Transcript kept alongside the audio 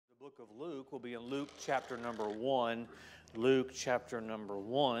book of Luke. We'll be in Luke chapter number 1. Luke chapter number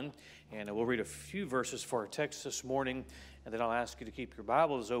 1. And we'll read a few verses for our text this morning. And then I'll ask you to keep your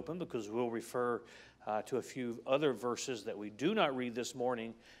Bibles open because we'll refer to a few other verses that we do not read this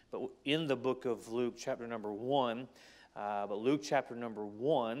morning, but in the book of Luke chapter number 1. But Luke chapter number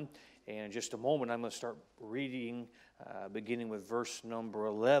 1. And in just a moment, I'm going to start reading, beginning with verse number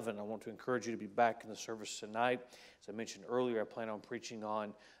 11. I want to encourage you to be back in the service tonight. As I mentioned earlier, I plan on preaching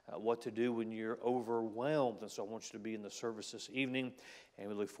on what to do when you're overwhelmed. And so I want you to be in the service this evening. And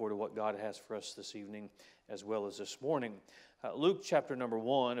we look forward to what God has for us this evening as well as this morning. Luke chapter number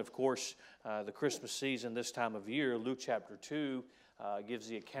 1, of course, the Christmas season this time of year. Luke chapter 2 gives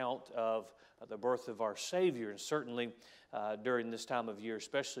the account of the birth of our Savior. And certainly during this time of year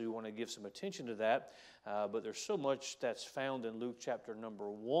especially, we want to give some attention to that. But there's so much that's found in Luke chapter number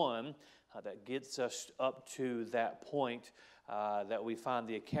 1 that gets us up to that point that we find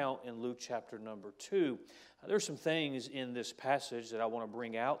the account in Luke chapter number 2. There's some things in this passage that I want to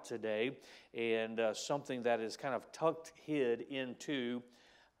bring out today, and something that is kind of hid into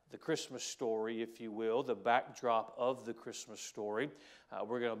the Christmas story, if you will, the backdrop of the Christmas story.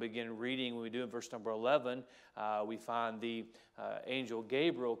 We're going to begin reading. When we do in verse number 11, we find the angel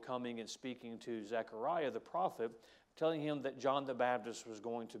Gabriel coming and speaking to Zechariah the prophet, telling him that John the Baptist was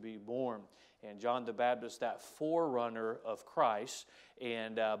going to be born. And John the Baptist, that forerunner of Christ.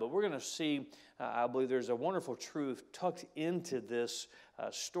 And but we're going to see, I believe there's a wonderful truth tucked into this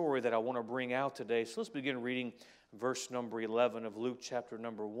story that I want to bring out today. So let's begin reading verse number 11 of Luke chapter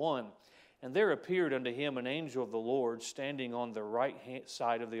number 1. And there appeared unto him an angel of the Lord standing on the right hand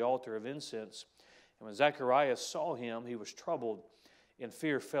side of the altar of incense. And when Zechariah saw him, he was troubled, and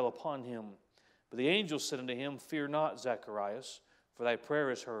fear fell upon him. But the angel said unto him, Fear not, Zacharias, for thy prayer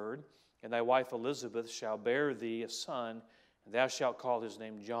is heard, and thy wife Elizabeth shall bear thee a son, and thou shalt call his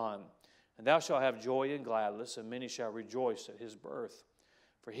name John. And thou shalt have joy and gladness, and many shall rejoice at his birth.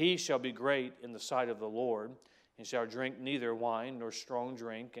 For he shall be great in the sight of the Lord, and shall drink neither wine nor strong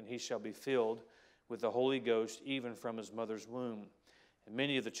drink, and he shall be filled with the Holy Ghost even from his mother's womb. And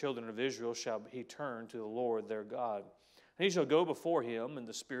many of the children of Israel shall he turn to the Lord their God. And he shall go before him in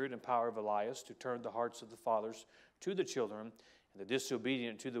the spirit and power of Elias, to turn the hearts of the fathers to the children, and the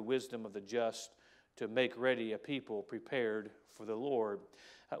disobedient to the wisdom of the just, to make ready a people prepared for the Lord.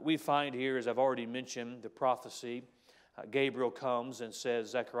 We find here, as I've already mentioned, the prophecy. Gabriel comes and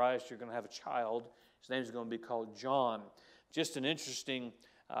says, Zacharias, you're going to have a child. His name is going to be called John. Just an interesting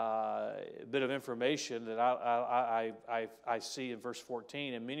bit of information that I see in verse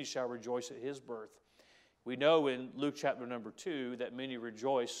 14. And many shall rejoice at his birth. We know in Luke chapter number 2 that many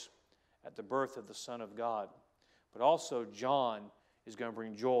rejoice at the birth of the Son of God. But also John is going to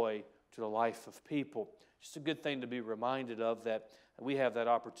bring joy to the life of people. Just a good thing to be reminded of, that we have that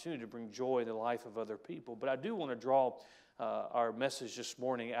opportunity to bring joy in the life of other people. But I do want to draw our message this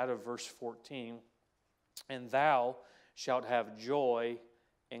morning out of verse 14. And thou shalt have joy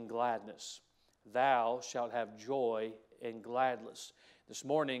and gladness. Thou shalt have joy and gladness. This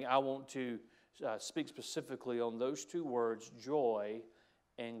morning I want to speak specifically on those two words, joy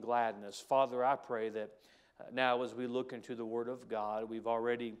and gladness. Father, I pray that now as we look into the Word of God, we've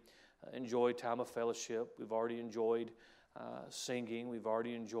already enjoyed time of fellowship. We've already enjoyed singing. We've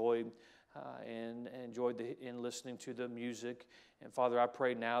already enjoyed in listening to the music. And Father, I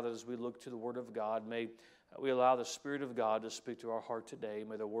pray now that as we look to the Word of God, may we allow the Spirit of God to speak to our heart today.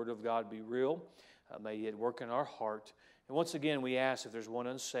 May the Word of God be real. May it work in our heart. And once again, we ask if there's one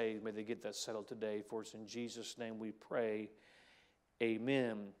unsaved, may they get that settled today. For it's in Jesus' name we pray.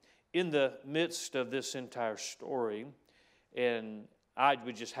 Amen. In the midst of this entire story, and I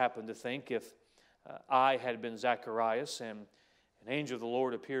would just happen to think if I had been Zacharias and an angel of the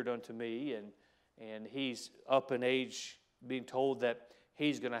Lord appeared unto me, and he's up in age, being told that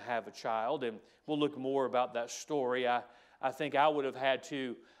he's going to have a child, and we'll look more about that story. I think I would have had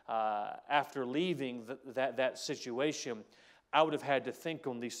to, after leaving that situation, I would have had to think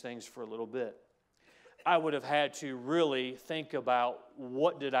on these things for a little bit. I would have had to really think about,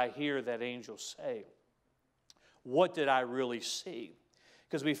 what did I hear that angel say? What did I really see?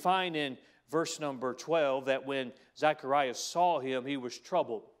 Because we find in verse number 12 that when Zacharias saw him, he was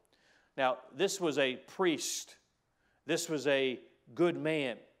troubled. Now, this was a priest. This was a good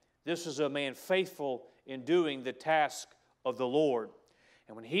man. This was a man faithful in doing the task of the Lord.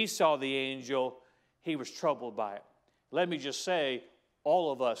 And when he saw the angel, he was troubled by it. Let me just say,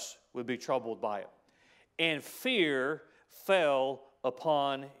 all of us would be troubled by it. And fear fell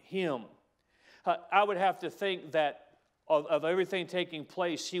upon him. I would have to think that of everything taking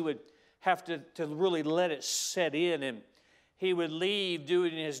place, he would have to really let it set in, and he would leave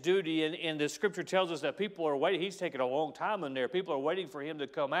doing his duty, and the scripture tells us that people are waiting. He's taking a long time in there. People are waiting for him to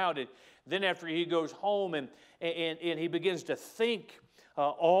come out, and then after he goes home and he begins to think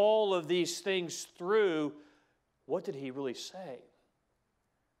all of these things through, what did he really say?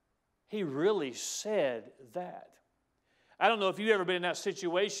 He really said that. I don't know if you've ever been in that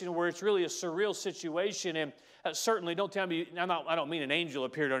situation where it's really a surreal situation, and certainly don't tell me, I don't mean an angel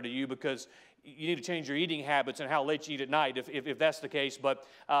appeared unto you, because you need to change your eating habits and how late you eat at night if that's the case. But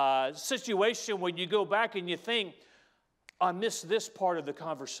situation when you go back and you think, I missed this part of the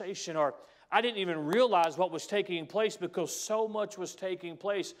conversation, or I didn't even realize what was taking place because so much was taking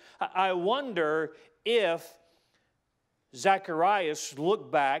place. I wonder if Zacharias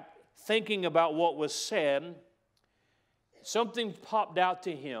looked back, thinking about what was said, something popped out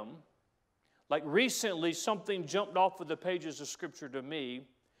to him. Like recently, something jumped off of the pages of Scripture to me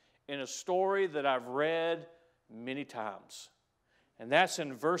in a story that I've read many times. And that's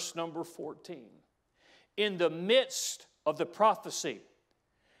in verse number 14. In the midst of the prophecy,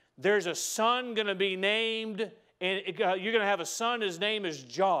 there's a son going to be named, and you're going to have a son, his name is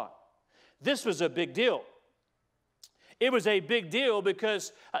John. This was a big deal. It was a big deal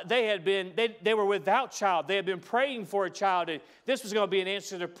because they were without child. They had been praying for a child, and this was going to be an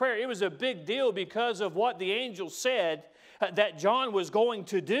answer to prayer. It was a big deal because of what the angel said that John was going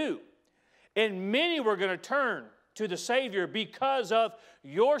to do. And many were going to turn to the Savior because of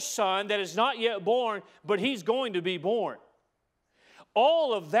your son that is not yet born, but he's going to be born.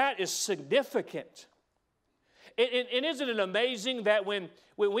 All of that is significant. And isn't it amazing that when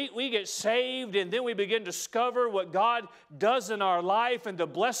we get saved and then we begin to discover what God does in our life and the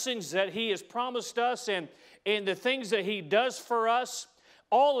blessings that He has promised us and the things that He does for us,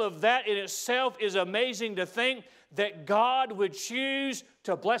 all of that in itself is amazing to think that God would choose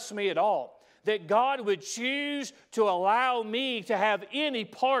to bless me at all. That God would choose to allow me to have any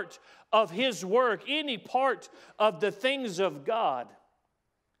part of His work, any part of the things of God.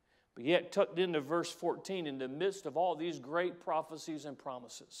 But yet, tucked into verse 14, in the midst of all these great prophecies and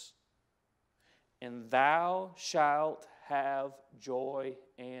promises, and thou shalt have joy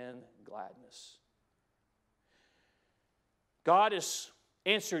and gladness. God has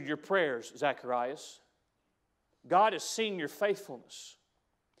answered your prayers, Zacharias. God has seen your faithfulness.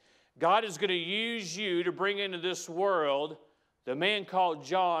 God is going to use you to bring into this world the man called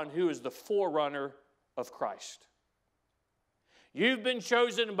John, who is the forerunner of Christ. You've been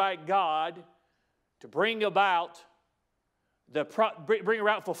chosen by God to bring about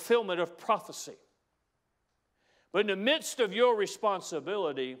fulfillment of prophecy. But in the midst of your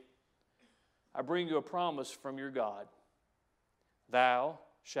responsibility, I bring you a promise from your God. Thou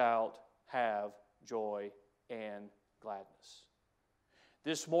shalt have joy and gladness.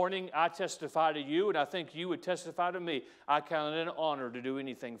 This morning, I testify to you, and I think you would testify to me. I count it an honor to do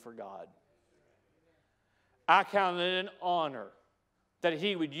anything for God. I count it an honor that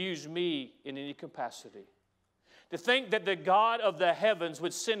He would use me in any capacity. To think that the God of the heavens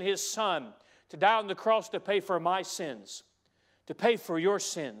would send His Son to die on the cross to pay for my sins, to pay for your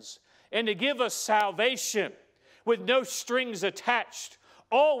sins, and to give us salvation with no strings attached.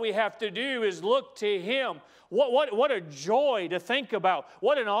 All we have to do is look to Him. What a joy to think about.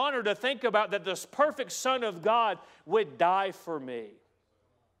 What an honor to think about that this perfect Son of God would die for me.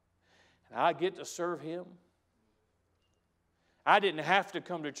 And I get to serve Him. I didn't have to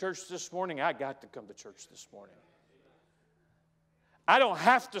come to church this morning. I got to come to church this morning. I don't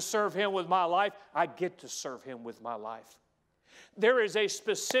have to serve Him with my life. I get to serve Him with my life. There is a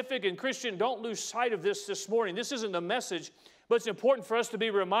specific, and Christian, don't lose sight of this morning. This isn't the message, but it's important for us to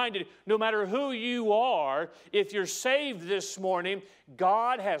be reminded, no matter who you are, if you're saved this morning,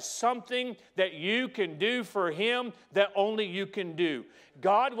 God has something that you can do for Him that only you can do.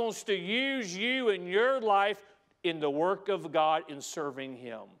 God wants to use you in your life in the work of God in serving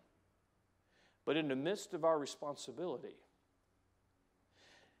Him. But in the midst of our responsibility,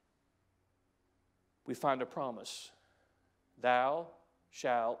 we find a promise. Thou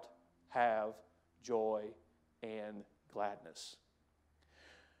shalt have joy and gladness.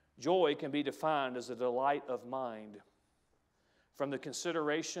 Joy can be defined as a delight of mind from the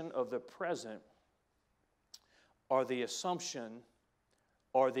consideration of the present or the assumption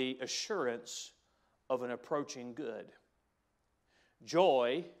or the assurance of an approaching good.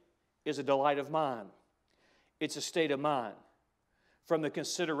 Joy is a delight of mind. It's a state of mind from the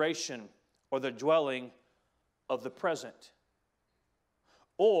consideration or the dwelling of the present,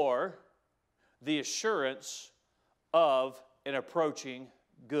 or the assurance of an approaching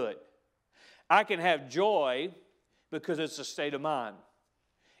good. I can have joy because it's a state of mind.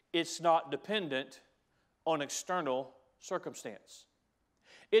 It's not dependent on external circumstance.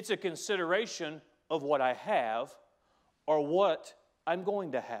 It's a consideration of what I have or what I'm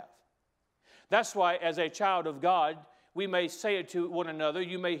going to have. That's why, as a child of God, we may say it to one another.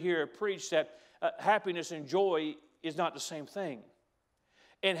 You may hear it preached that happiness and joy is not the same thing.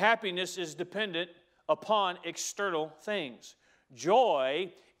 And happiness is dependent upon external things.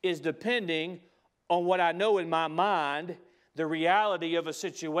 Joy is depending on what I know in my mind, the reality of a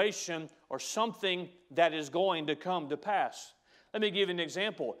situation or something that is going to come to pass. Let me give you an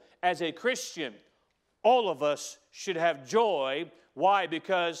example. As a Christian, all of us should have joy. Why?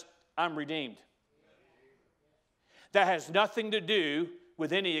 Because I'm redeemed. That has nothing to do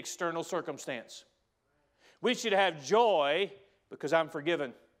with any external circumstance. We should have joy because I'm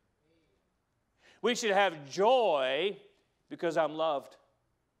forgiven. We should have joy because I'm loved.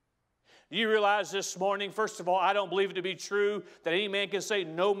 Do you realize this morning, first of all, I don't believe it to be true that any man can say,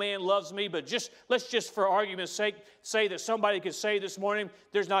 no man loves me, but let's just for argument's sake say that somebody could say this morning,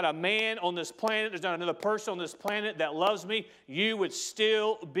 there's not a man on this planet, there's not another person on this planet that loves me. You would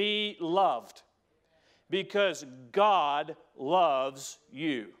still be loved because God loves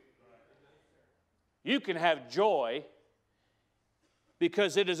you. You can have joy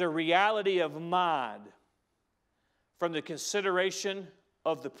because it is a reality of mind from the consideration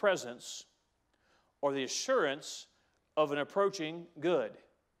of the presence or the assurance of an approaching good.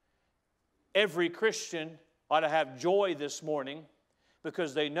 Every Christian ought to have joy this morning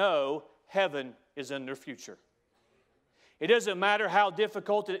because they know heaven is in their future. It doesn't matter how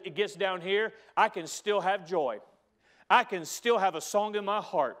difficult it gets down here, I can still have joy. I can still have a song in my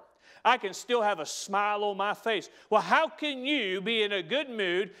heart. I can still have a smile on my face. Well, how can you be in a good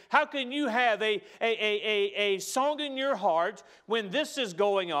mood? How can you have a song in your heart when this is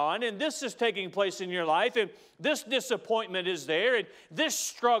going on and this is taking place in your life and this disappointment is there and this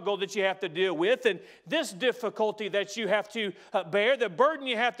struggle that you have to deal with and this difficulty that you have to bear, the burden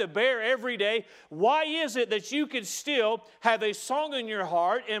you have to bear every day? Why is it that you can still have a song in your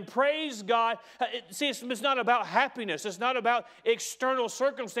heart and praise God? See, it's not about happiness. It's not about external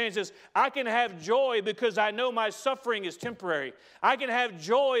circumstances. I can have joy because I know my suffering is temporary. I can have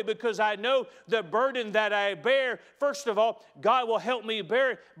joy because I know the burden that I bear, first of all, God will help me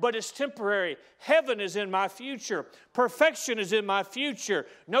bear it, but it's temporary. Heaven is in my future. Perfection is in my future.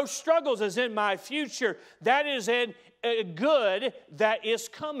 No struggles is in my future. That is a good that is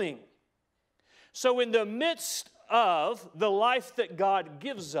coming. So in the midst of the life that God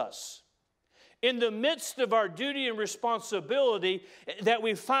gives us, in the midst of our duty and responsibility that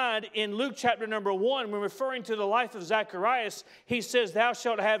we find in Luke chapter number 1, when referring to the life of Zacharias, he says, thou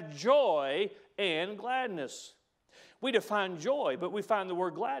shalt have joy and gladness. We define joy, but we find the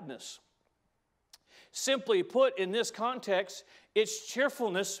word gladness. Simply put, in this context, it's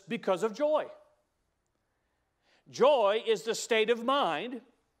cheerfulness because of joy. Joy is the state of mind,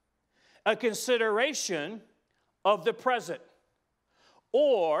 a consideration of the present,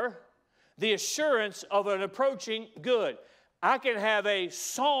 or the assurance of an approaching good. I can have a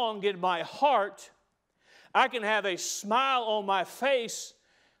song in my heart. I can have a smile on my face.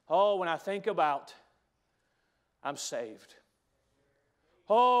 Oh, when I think about I'm saved.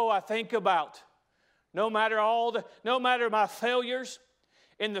 Oh, I think about no matter my failures,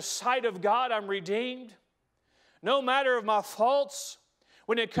 in the sight of God I'm redeemed. No matter of my faults,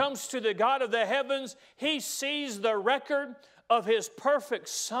 when it comes to the God of the heavens, He sees the record of His perfect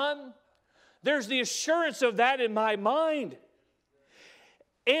Son. There's the assurance of that in my mind.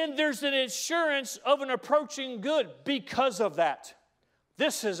 And there's an assurance of an approaching good because of that.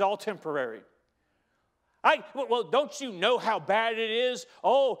 This is all temporary. Well, don't you know how bad it is?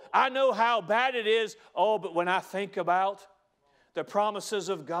 Oh, I know how bad it is. Oh, but when I think about the promises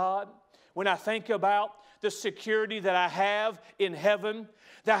of God, when I think about the security that I have in heaven,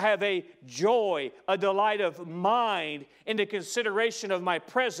 that I have a joy, a delight of mind in the consideration of my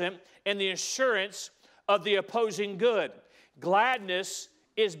present and the assurance of the opposing good. Gladness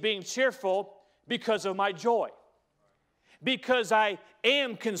is being cheerful because of my joy. Because I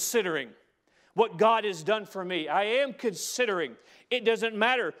am considering what God has done for me. I am considering. It doesn't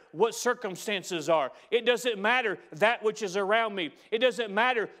matter what circumstances are. It doesn't matter that which is around me. It doesn't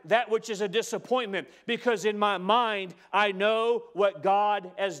matter that which is a disappointment, because in my mind, I know what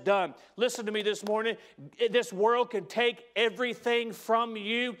God has done. Listen to me this morning. This world can take everything from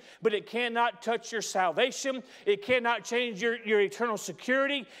you, but it cannot touch your salvation. It cannot change your eternal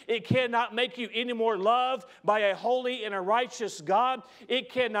security. It cannot make you any more loved by a holy and a righteous God.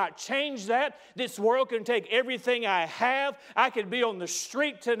 It cannot change that. This world can take everything I have. I can be on the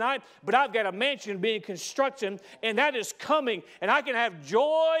street tonight, but I've got a mansion being constructed, and that is coming. And I can have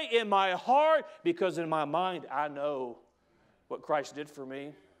joy in my heart because in my mind I know what Christ did for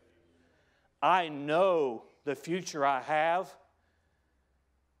me. I know the future I have,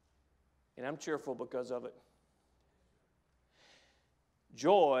 and I'm cheerful because of it.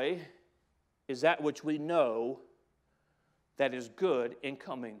 Joy is that which we know that is good in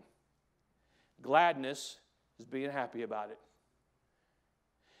coming. Gladness is being happy about it.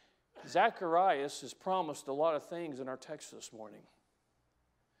 Zacharias has promised a lot of things in our text this morning.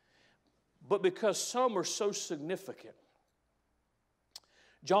 But because some are so significant,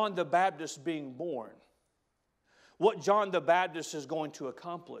 John the Baptist being born, what John the Baptist is going to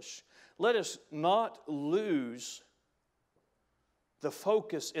accomplish, let us not lose the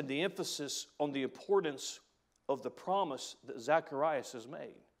focus and the emphasis on the importance of the promise that Zacharias has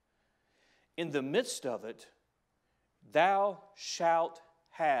made. In the midst of it, thou shalt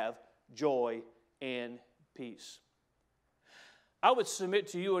have joy and peace. I would submit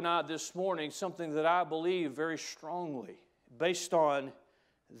to you and I this morning something that I believe very strongly based on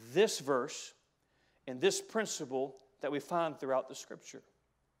this verse and this principle that we find throughout the Scripture.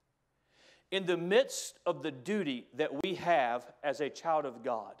 In the midst of the duty that we have as a child of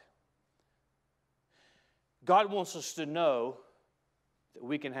God, God wants us to know that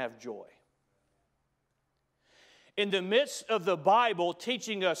we can have joy. In the midst of the Bible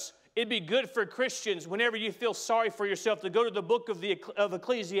teaching us it'd be good for Christians, whenever you feel sorry for yourself, to go to the book of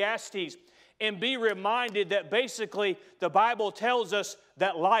Ecclesiastes and be reminded that basically the Bible tells us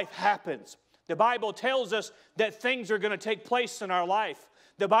that life happens. The Bible tells us that things are going to take place in our life.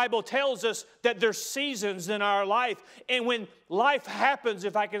 The Bible tells us that there's seasons in our life. And when life happens,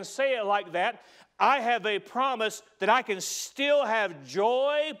 if I can say it like that, I have a promise that I can still have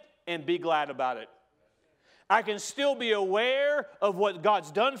joy and be glad about it. I can still be aware of what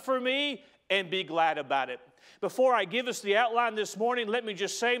God's done for me and be glad about it. Before I give us the outline this morning, let me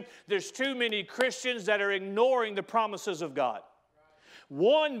just say there's too many Christians that are ignoring the promises of God.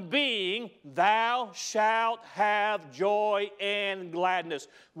 One being, thou shalt have joy and gladness.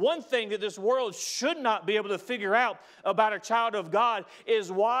 One thing that this world should not be able to figure out about a child of God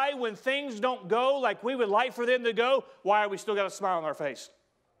is why when things don't go like we would like for them to go, why are we still got a smile on our face?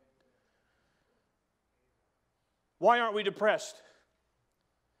 Why aren't we depressed?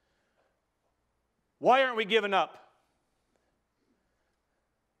 Why aren't we giving up?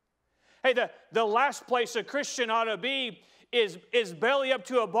 Hey, the last place a Christian ought to be is belly up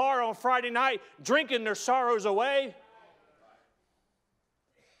to a bar on Friday night drinking their sorrows away.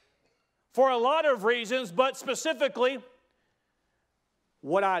 For a lot of reasons, but specifically,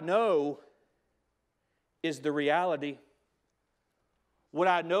 what I know is the reality. What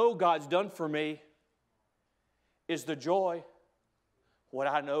I know God's done for me is the joy. What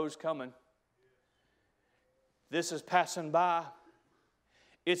I know is coming. This is passing by.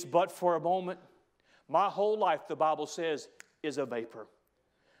 It's but for a moment. My whole life, the Bible says, is a vapor.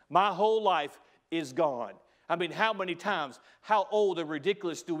 My whole life is gone. I mean, how many times, how old and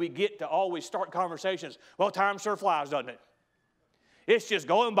ridiculous do we get to always start conversations? Well, time sure flies, doesn't it? It's just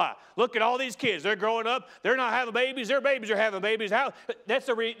going by. Look at all these kids. They're growing up. They're not having babies. Their babies are having babies. That's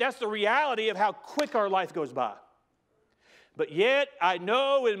the reality of how quick our life goes by. But yet, I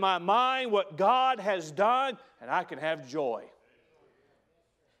know in my mind what God has done, and I can have joy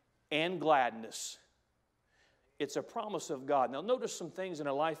and gladness. It's a promise of God. Now, notice some things in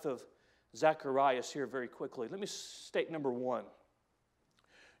the life of Zacharias here very quickly. Let me state number one.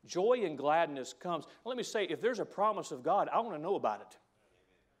 Joy and gladness comes. Let me say, if there's a promise of God, I want to know about it.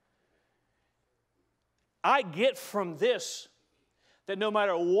 I get from this that no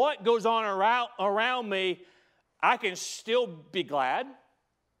matter what goes on around me, I can still be glad.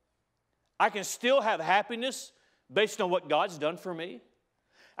 I can still have happiness based on what God's done for me.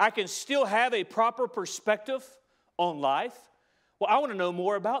 I can still have a proper perspective on life. Well, I want to know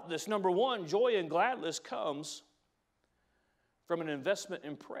more about this. Number one, joy and gladness comes from an investment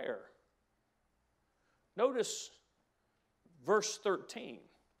in prayer. Notice verse 13.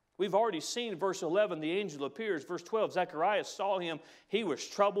 We've already seen verse 11, the angel appears. Verse 12, Zacharias saw him. He was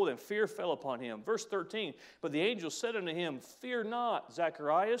troubled, and fear fell upon him. Verse 13, but the angel said unto him, fear not,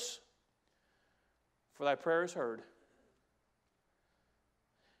 Zacharias, for thy prayer is heard.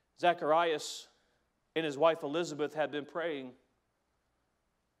 Zacharias and his wife Elizabeth had been praying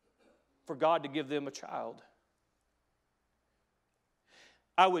for God to give them a child.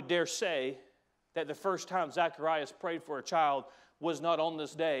 I would dare say that the first time Zacharias prayed for a child was not on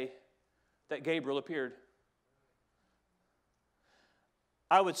this day that Gabriel appeared.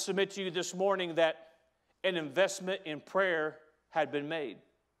 I would submit to you this morning that an investment in prayer had been made.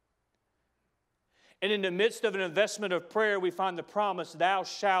 And in the midst of an investment of prayer, we find the promise, thou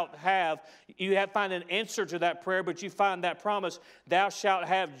shalt have. Find an answer to that prayer, but you find that promise, thou shalt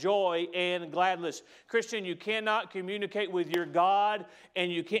have joy and gladness. Christian, you cannot communicate with your God,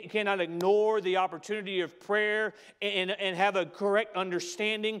 and you cannot ignore the opportunity of prayer and have a correct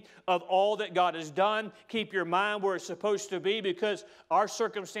understanding of all that God has done. Keep your mind where it's supposed to be, because our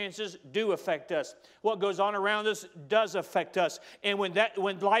circumstances do affect us. What goes on around us does affect us. And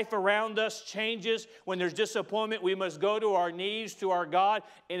when life around us changes, when there's disappointment, we must go to our knees to our God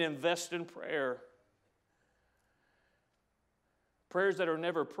and invest in prayer. Prayers that are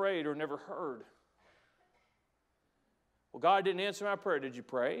never prayed or never heard. Well, God didn't answer my prayer. Did you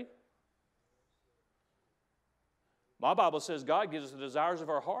pray? My Bible says God gives us the desires of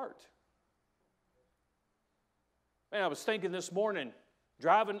our heart. Man, I was thinking this morning,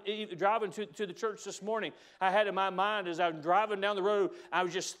 driving to the church this morning, I had in my mind as I was driving down the road, I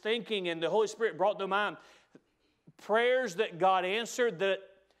was just thinking, and the Holy Spirit brought to mind prayers that God answered that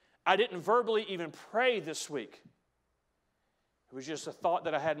I didn't verbally even pray this week. It was just a thought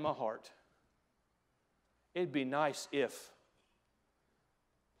that I had in my heart. It'd be nice if.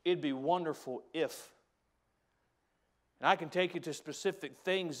 It'd be wonderful if. And I can take you to specific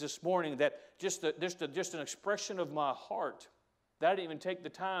things this morning that just an expression of my heart that I didn't even take the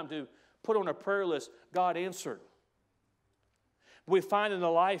time to put on a prayer list, God answered. We find in the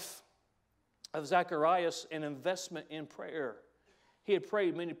life of Zacharias an investment in prayer. He had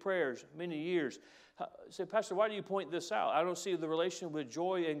prayed many prayers, many years. I said, Pastor, why do you point this out? I don't see the relation with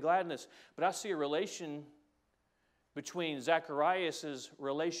joy and gladness, but I see a relation between Zacharias'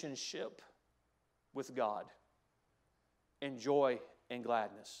 relationship with God and joy and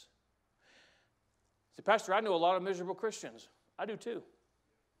gladness. I said, Pastor, I know a lot of miserable Christians. I do too.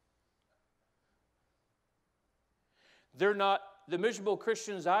 The miserable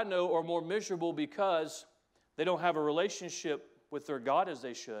Christians I know are more miserable because they don't have a relationship with their God as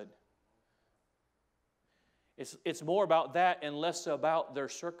they should. It's more about that and less about their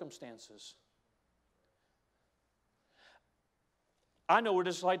circumstances. I know what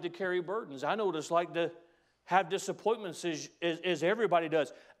it's like to carry burdens. I know what it's like to have disappointments as everybody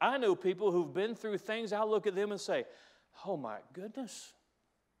does. I know people who've been through things. I look at them and say, oh my goodness.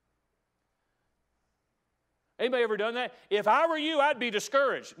 Anybody ever done that? If I were you, I'd be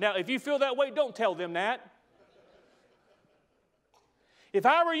discouraged. Now, if you feel that way, don't tell them that. If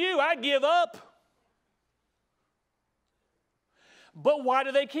I were you, I'd give up. But why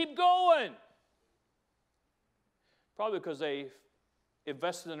do they keep going? Probably because they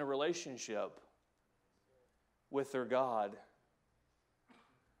invested in a relationship with their God.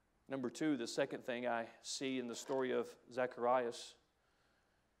 Number two, the second thing I see in the story of Zacharias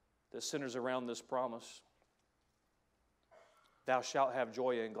that centers around this promise. Thou shalt have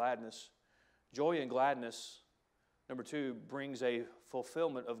joy and gladness. Joy and gladness, number two, brings a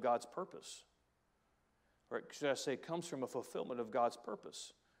fulfillment of God's purpose. Or should I say, comes from a fulfillment of God's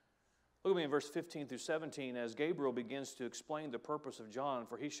purpose. Look at me in verse 15 through 17 as Gabriel begins to explain the purpose of John.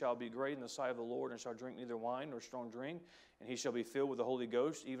 For he shall be great in the sight of the Lord, and shall drink neither wine nor strong drink, and he shall be filled with the Holy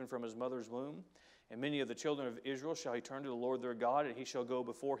Ghost, even from his mother's womb. And many of the children of Israel shall he turn to the Lord their God, and he shall go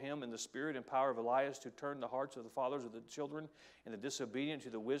before him in the spirit and power of Elias to turn the hearts of the fathers of the children and the disobedient to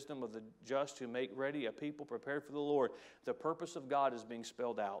the wisdom of the just, to make ready a people prepared for the Lord. The purpose of God is being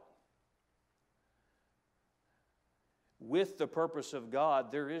spelled out. With the purpose of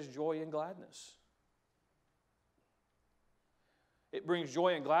God, there is joy and gladness. It brings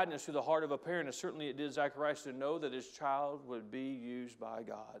joy and gladness to the heart of a parent, and certainly it did Zacharias to know that his child would be used by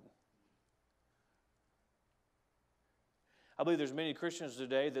God. I believe there's many Christians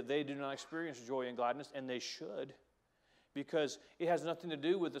today that they do not experience joy and gladness, and they should, because it has nothing to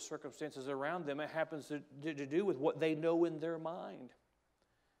do with the circumstances around them. It happens to do with what they know in their mind.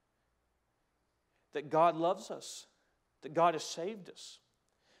 That God loves us, that God has saved us.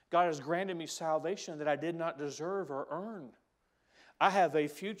 God has granted me salvation that I did not deserve or earn. I have a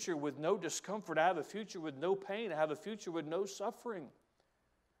future with no discomfort. I have a future with no pain. I have a future with no suffering.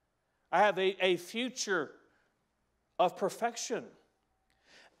 I have a future of perfection.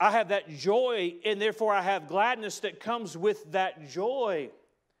 I have that joy, and therefore I have gladness that comes with that joy.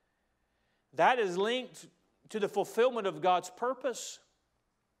 That is linked to the fulfillment of God's purpose.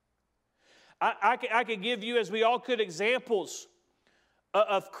 I could give you, as we all could, examples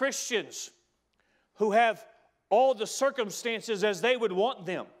of Christians who have all the circumstances as they would want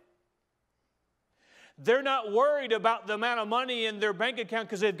them. They're not worried about the amount of money in their bank account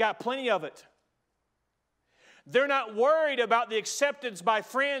because they've got plenty of it. They're not worried about the acceptance by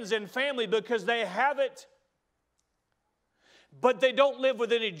friends and family because they have it. But they don't live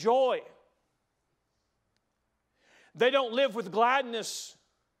with any joy. They don't live with gladness.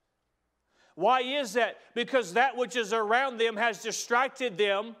 Why is that? Because that which is around them has distracted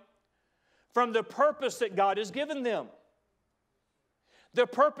them from the purpose that God has given them. The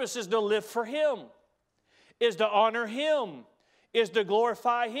purpose is to live for Him, is to honor Him, is to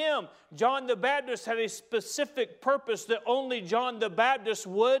glorify Him. John the Baptist had a specific purpose that only John the Baptist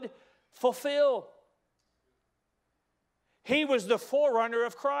would fulfill. He was the forerunner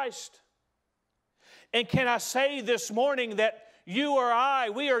of Christ. And can I say this morning that you or I,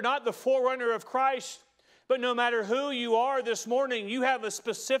 we are not the forerunner of Christ, but no matter who you are this morning, you have a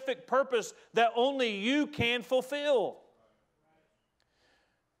specific purpose that only you can fulfill.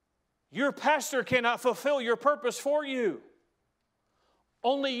 Your pastor cannot fulfill your purpose for you.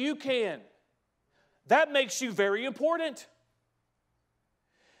 Only you can. That makes you very important.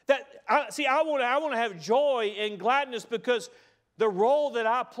 I want to have joy and gladness because the role that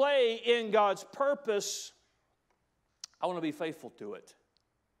I play in God's purpose, I want to be faithful to it.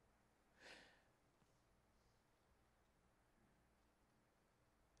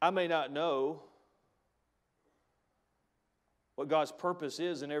 I may not know what God's purpose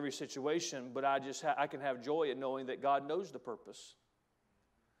is in every situation, but I can have joy in knowing that God knows the purpose.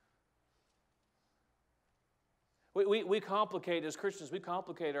 We complicate, as Christians, we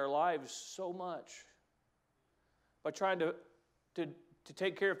complicate our lives so much by trying to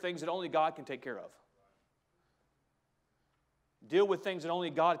take care of things that only God can take care of. Deal with things that only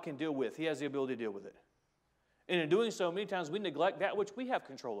God can deal with. He has the ability to deal with it. And in doing so, many times we neglect that which we have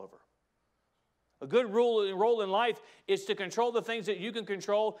control over. A good role in life is to control the things that you can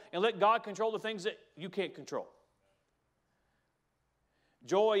control and let God control the things that you can't control.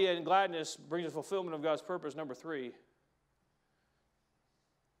 Joy and gladness brings the fulfillment of God's purpose. Number 3.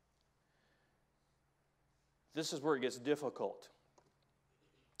 This is where it gets difficult.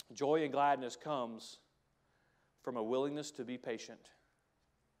 Joy and gladness comes from a willingness to be patient.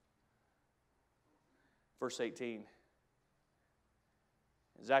 Verse 18.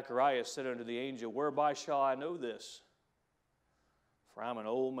 Zacharias said unto the angel, Whereby shall I know this? For I'm an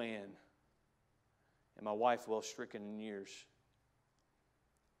old man, and my wife well stricken in years.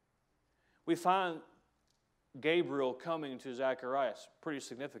 We find Gabriel coming to Zacharias. Pretty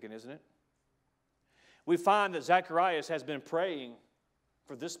significant, isn't it? We find that Zacharias has been praying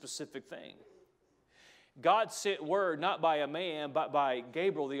for this specific thing. God sent word not by a man, but by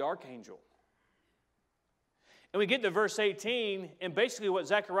Gabriel the archangel. And we get to verse 18, and basically what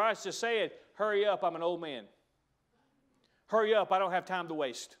Zacharias just said, hurry up, I'm an old man. Hurry up, I don't have time to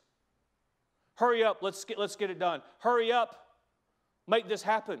waste. Hurry up, let's get it done. Hurry up, make this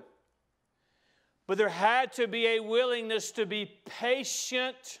happen. But there had to be a willingness to be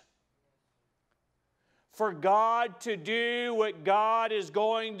patient for God to do what God is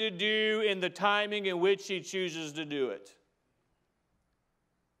going to do in the timing in which He chooses to do it.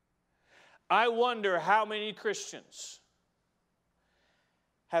 I wonder how many Christians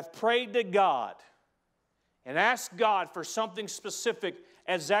have prayed to God and asked God for something specific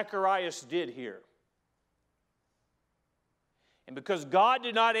as Zacharias did here. And because God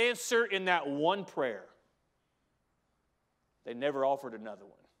did not answer in that one prayer, they never offered another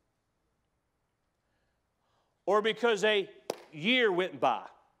one. Or because a year went by,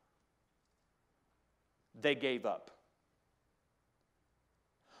 they gave up.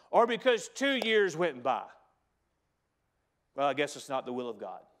 Or because 2 years went by, well, I guess it's not the will of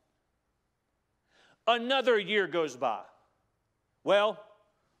God. Another year goes by. Well,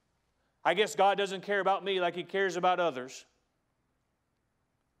 I guess God doesn't care about me like He cares about others.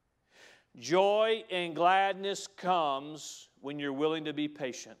 Joy and gladness comes when you're willing to be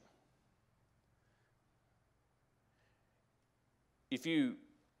patient. If you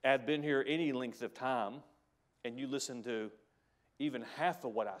have been here any length of time and you listen to even half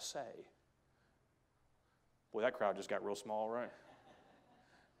of what I say, boy, that crowd just got real small, right?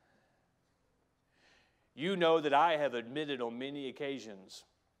 You know that I have admitted on many occasions,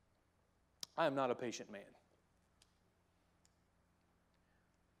 I am not a patient man.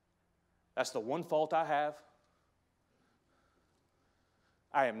 That's the one fault I have.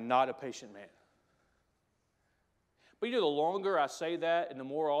 I am not a patient man. But you know, the longer I say that and the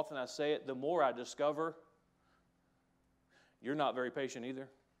more often I say it, the more I discover you're not very patient either.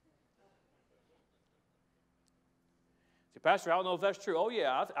 Say, Pastor, I don't know if that's true. Oh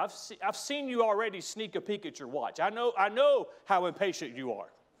yeah, I've seen you already sneak a peek at your watch. I know how impatient you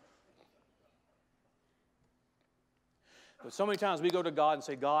are. But so many times we go to God and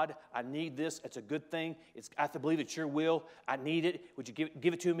say, God, I need this. It's a good thing. I have to believe it's your will. I need it. Would you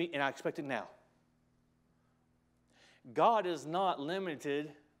give it to me? And I expect it now. God is not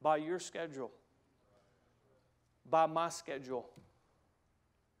limited by your schedule. by my schedule.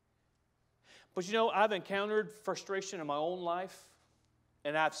 But you know, I've encountered frustration in my own life,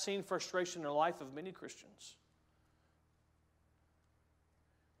 and I've seen frustration in the life of many Christians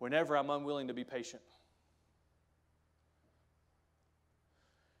whenever I'm unwilling to be patient.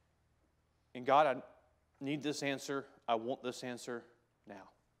 And God, I need this answer. I want this answer now.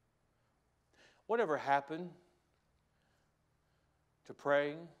 Whatever happened to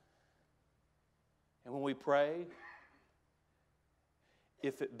praying? And when we pray,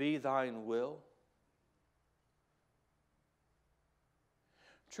 if it be thine will.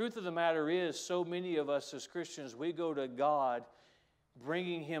 Truth of the matter is, so many of us as Christians, we go to God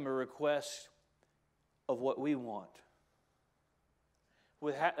bringing Him a request of what we want,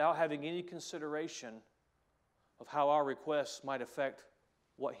 without having any consideration of how our requests might affect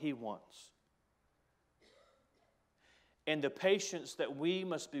what He wants. And the patience that we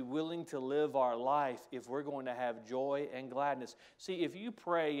must be willing to live our life if we're going to have joy and gladness. See, if you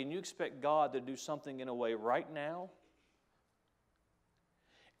pray and you expect God to do something in a way right now,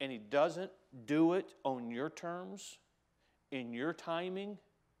 and He doesn't do it on your terms, in your timing,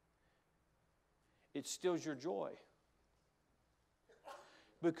 it steals your joy.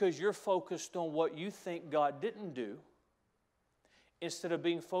 Because you're focused on what you think God didn't do instead of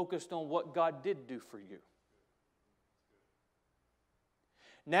being focused on what God did do for you.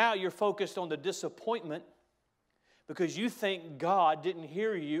 Now you're focused on the disappointment because you think God didn't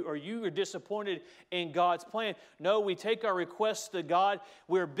hear you or you are disappointed in God's plan. No, we take our requests to God.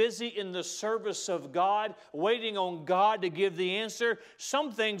 We're busy in the service of God, waiting on God to give the answer.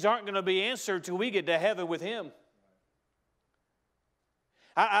 Some things aren't going to be answered till we get to heaven with Him.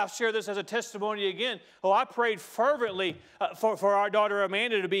 I'll share this as a testimony again. Oh, I prayed fervently for our daughter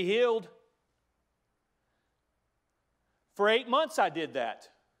Amanda to be healed. For 8 months I did that.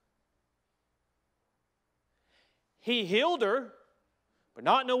 He healed her, but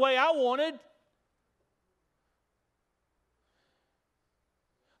not in the way I wanted.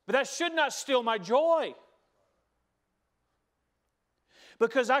 But that should not steal my joy.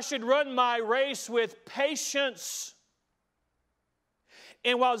 Because I should run my race with patience.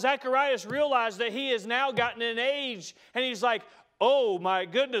 And while Zacharias realized that he has now gotten an age, and he's like, oh my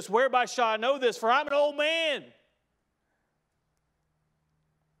goodness, whereby shall I know this? For I'm an old man.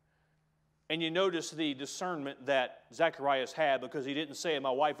 And you notice the discernment that Zacharias had because he didn't say,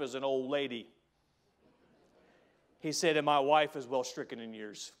 my wife is an old lady. He said, and my wife is well stricken in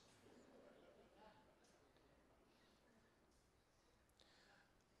years.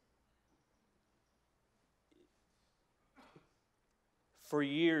 For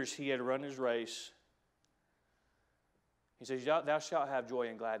years he had run his race. He says, thou shalt have joy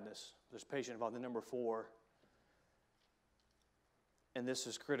and gladness. There's patience involved. Then number 4, and this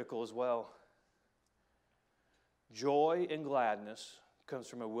is critical as well. Joy and gladness comes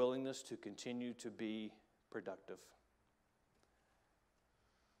from a willingness to continue to be productive.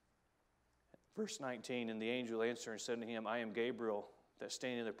 Verse 19, and the angel answered and said unto him, I am Gabriel, that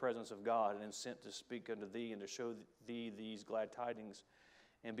stand in the presence of God, and am sent to speak unto thee and to show thee these glad tidings.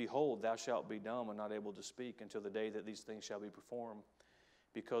 And behold, thou shalt be dumb and not able to speak until the day that these things shall be performed,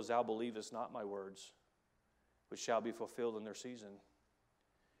 because thou believest not my words, which shall be fulfilled in their season.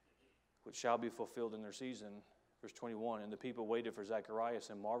 Which shall be fulfilled in their season. Verse 21, and the people waited for Zacharias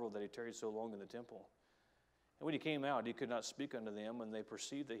and marveled that he tarried so long in the temple. And when he came out, he could not speak unto them, and they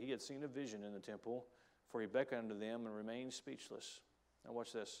perceived that he had seen a vision in the temple, for he beckoned unto them and remained speechless. Now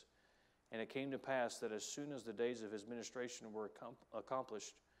watch this. And it came to pass that as soon as the days of his ministration were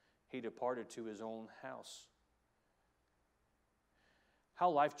accomplished, he departed to his own house. How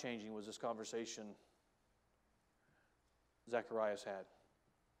life-changing was this conversation Zacharias had?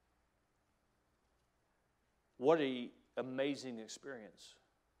 What an amazing experience.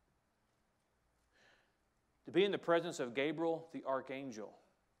 To be in the presence of Gabriel, the archangel.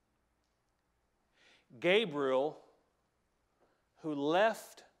 Gabriel, who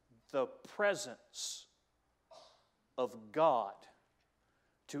left the presence of God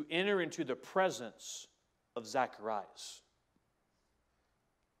to enter into the presence of Zacharias.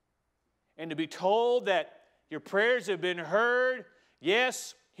 And to be told that your prayers have been heard.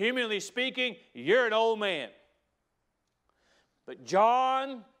 Yes, humanly speaking, you're an old man. But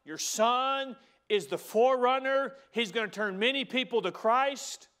John, your son, is the forerunner. He's going to turn many people to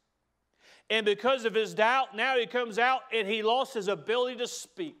Christ. And because of his doubt, now he comes out and he lost his ability to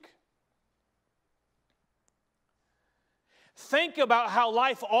speak. Think about how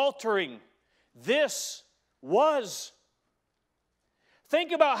life-altering this was.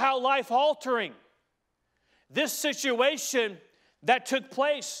 Think about how life-altering this situation that took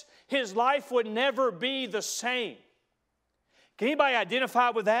place. His life would never be the same. Can anybody identify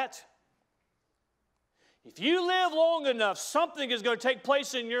with that? If you live long enough, something is going to take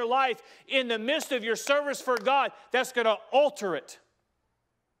place in your life in the midst of your service for God that's going to alter it.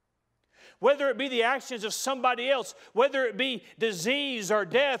 Whether it be the actions of somebody else, whether it be disease or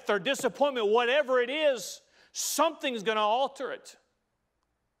death or disappointment, whatever it is, something's going to alter it.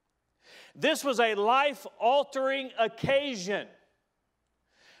 This was a life-altering occasion.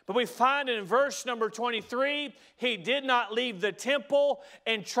 But we find in verse number 23, he did not leave the temple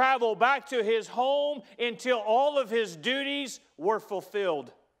and travel back to his home until all of his duties were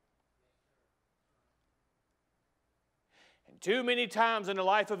fulfilled. And too many times in the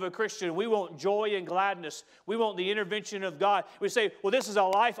life of a Christian, we want joy and gladness. We want the intervention of God. We say, well, this is a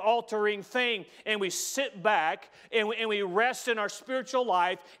life-altering thing. And we sit back and we rest in our spiritual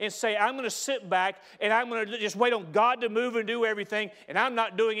life and say, I'm going to sit back and I'm going to just wait on God to move and do everything. And I'm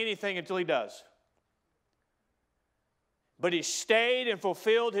not doing anything until He does. But he stayed and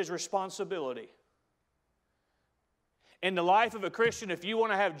fulfilled his responsibility. In the life of a Christian, if you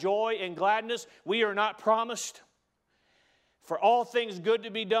want to have joy and gladness, we are not promised for all things good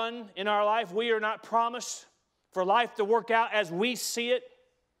to be done in our life. We are not promised for life to work out as we see it.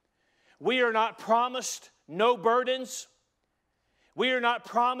 We are not promised no burdens. We are not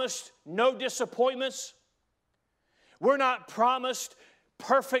promised no disappointments. We're not promised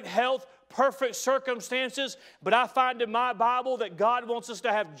perfect health, perfect circumstances. But I find in my Bible that God wants us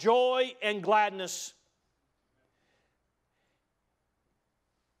to have joy and gladness.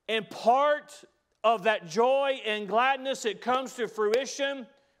 And part of that joy and gladness, it comes to fruition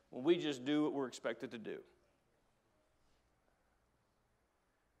when we just do what we're expected to do.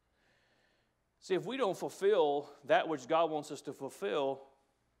 See, if we don't fulfill that which God wants us to fulfill,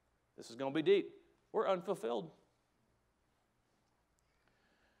 this is going to be deep. We're unfulfilled.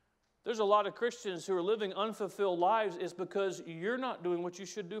 There's a lot of Christians who are living unfulfilled lives. It's because you're not doing what you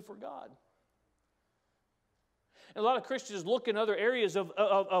should do for God. And a lot of Christians look in other areas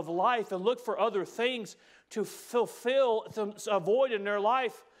of life and look for other things to fulfill, to avoid in their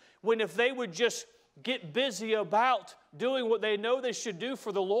life, when if they would just get busy about doing what they know they should do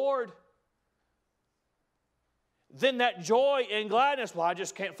for the Lord, then that joy and gladness, well, I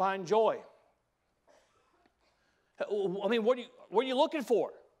just can't find joy. I mean, what are you looking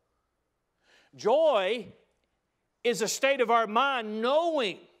for? Joy is a state of our mind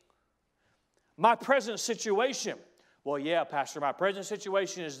knowing my present situation. Well, yeah, Pastor, my present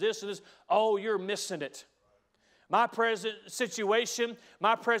situation is this and this. Oh, you're missing it. My present situation,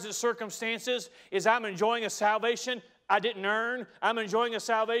 my present circumstances is I'm enjoying a salvation I didn't earn. I'm enjoying a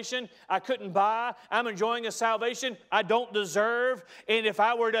salvation I couldn't buy. I'm enjoying a salvation I don't deserve. And if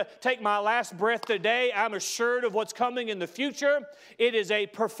I were to take my last breath today, I'm assured of what's coming in the future. It is a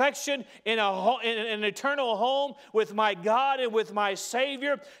perfection in an eternal home with my God and with my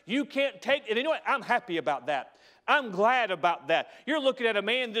Savior. You can't take it. And you know what? I'm happy about that. I'm glad about that. You're looking at a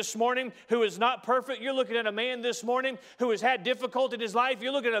man this morning who is not perfect. You're looking at a man this morning who has had difficulty in his life.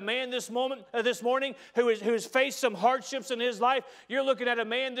 You're looking at a man this morning who has faced some hardships in his life. You're looking at a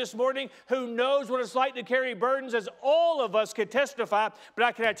man this morning who knows what it's like to carry burdens, as all of us could testify.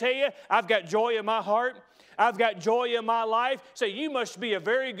 But can I tell you, I've got joy in my heart. I've got joy in my life. Say, you must be a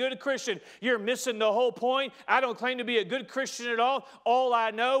very good Christian. You're missing the whole point. I don't claim to be a good Christian at all. All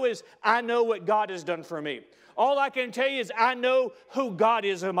I know is I know what God has done for me. All I can tell you is I know who God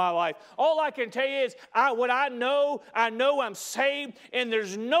is in my life. All I can tell you is what I know I'm saved, and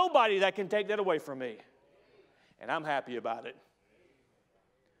there's nobody that can take that away from me. And I'm happy about it.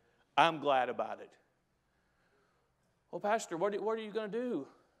 I'm glad about it. Well, Pastor, what are you going to do?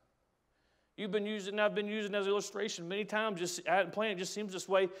 I've been using as an illustration many times. I hadn't planned. It just seems this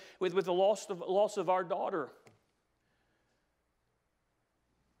way with the loss of our daughter.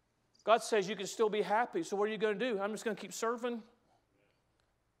 God says you can still be happy. So what are you going to do? I'm just going to keep serving.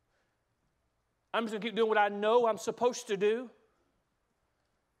 I'm just going to keep doing what I know I'm supposed to do.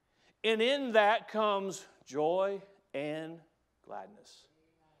 And in that comes joy and gladness.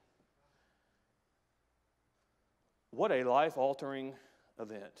 What a life-altering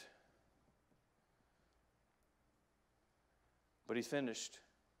event. But he finished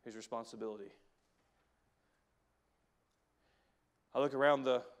his responsibility. I look around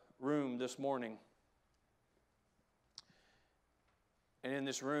the room this morning, and in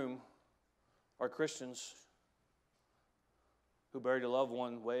this room are Christians who buried a loved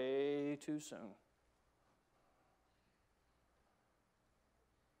one way too soon.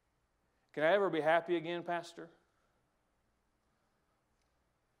 Can I ever be happy again, Pastor?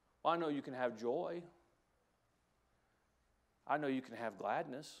 Well, I know you can have joy. I know you can have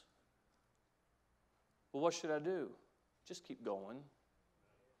gladness. Well, what should I do? just keep going.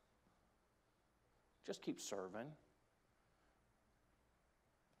 Just keep serving.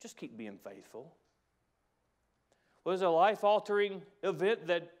 Just keep being faithful. Well, there's a life-altering event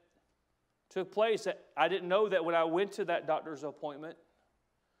that took place that I didn't know that when I went to that doctor's appointment,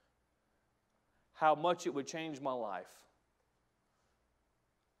 how much it would change my life.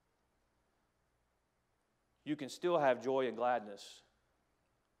 You can still have joy and gladness.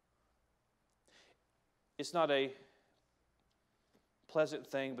 It's not a pleasant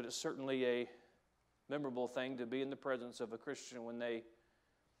thing, but it's certainly a memorable thing to be in the presence of a Christian when they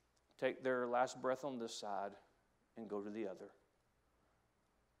take their last breath on this side and go to the other.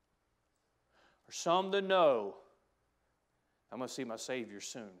 For some to know, I'm going to see my Savior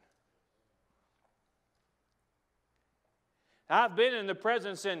soon. I've been in the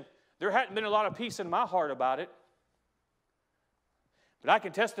presence and there hadn't been a lot of peace in my heart about it. But I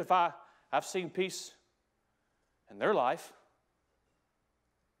can testify I've seen peace in their life.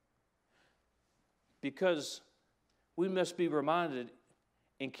 Because we must be reminded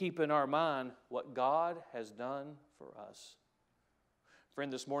and keep in our mind what God has done for us.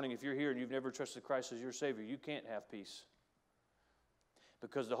 Friend, this morning, if you're here and you've never trusted Christ as your Savior, you can't have peace.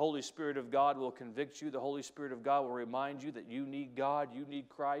 Because the Holy Spirit of God will convict you. The Holy Spirit of God will remind you that you need God, you need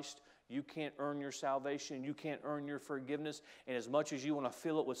Christ. You can't earn your salvation. You can't earn your forgiveness. And as much as you want to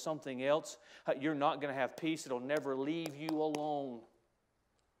fill it with something else, you're not going to have peace. It'll never leave you alone.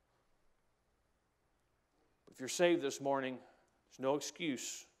 If you're saved this morning, there's no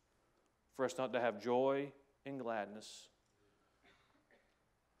excuse for us not to have joy and gladness.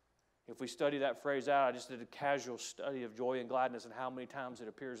 If we study that phrase out, I just did a casual study of joy and gladness and how many times it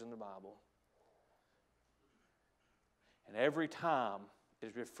appears in the Bible. And every time it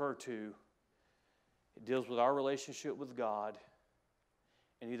is referred to, it deals with our relationship with God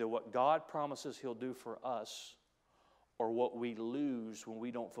and either what God promises He'll do for us or what we lose when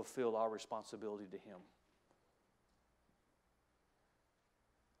we don't fulfill our responsibility to Him.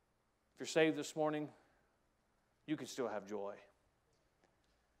 If you're saved this morning, you can still have joy.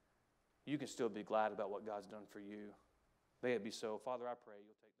 You can still be glad about what God's done for you. May it be so. Father, I pray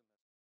you'll take the